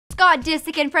Scott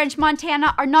Disick and French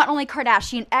Montana are not only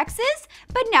Kardashian exes,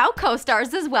 but now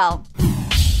co-stars as well.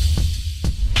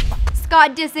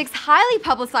 Scott Disick's highly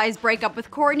publicized breakup with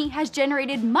Kourtney has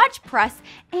generated much press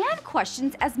and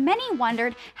questions as many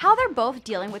wondered how they're both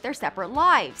dealing with their separate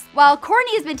lives. While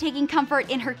Kourtney has been taking comfort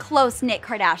in her close-knit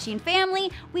Kardashian family,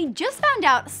 we just found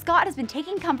out Scott has been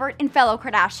taking comfort in fellow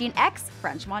Kardashian ex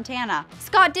French Montana.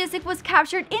 Scott Disick was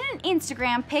captured in an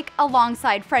Instagram pic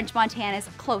alongside French Montana's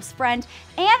close friend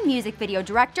and music video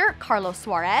director Carlos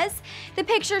Suarez. The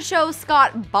picture shows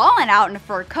Scott balling out in a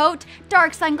fur coat,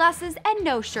 dark sunglasses, and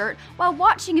no shirt while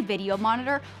watching a video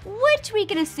monitor, which we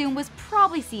can assume was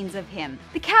probably scenes of him.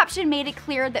 The caption made it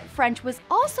clear that French was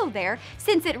also there,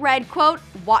 since it read, quote,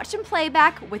 "Watch and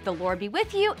playback with the Lord be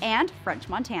with you," and French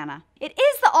Montana. It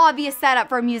is the obvious setup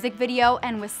for a music video,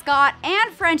 and with Scott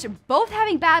and French both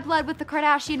having bad blood with the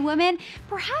Kardashian women,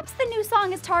 perhaps the new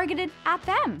song is targeted at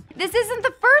them. This isn't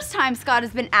the first time Scott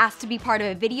has been asked to be part of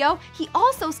a video. He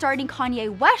also starred in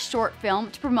Kanye West's short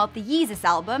film to promote the Yeezus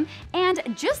album, and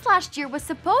just last year was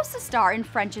supposed to star in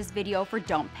French's video for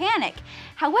Don't Panic.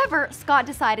 However, Scott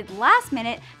decided last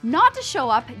minute not to show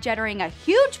up, generating a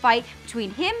huge fight between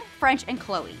him, French, and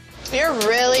Khloe. You're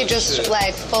really just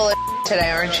like full of today,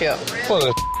 aren't you? Full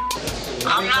of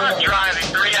I'm not driving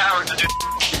 3 hours to do.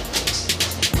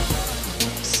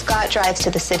 Scott drives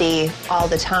to the city all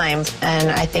the time,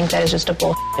 and I think that is just a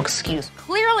bull excuse.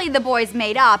 Clearly the boys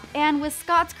made up, and with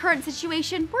Scott's current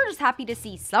situation, we're just happy to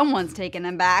see someone's taking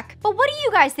them back. But what do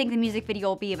you guys think the music video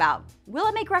will be about? Will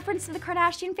it make reference to the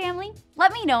Kardashian family?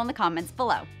 Let me know in the comments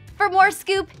below. For more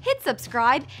scoop, hit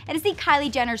subscribe, and to see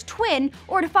Kylie Jenner's twin,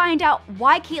 or to find out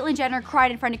why Caitlyn Jenner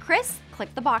cried in front of Kris,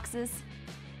 click the boxes.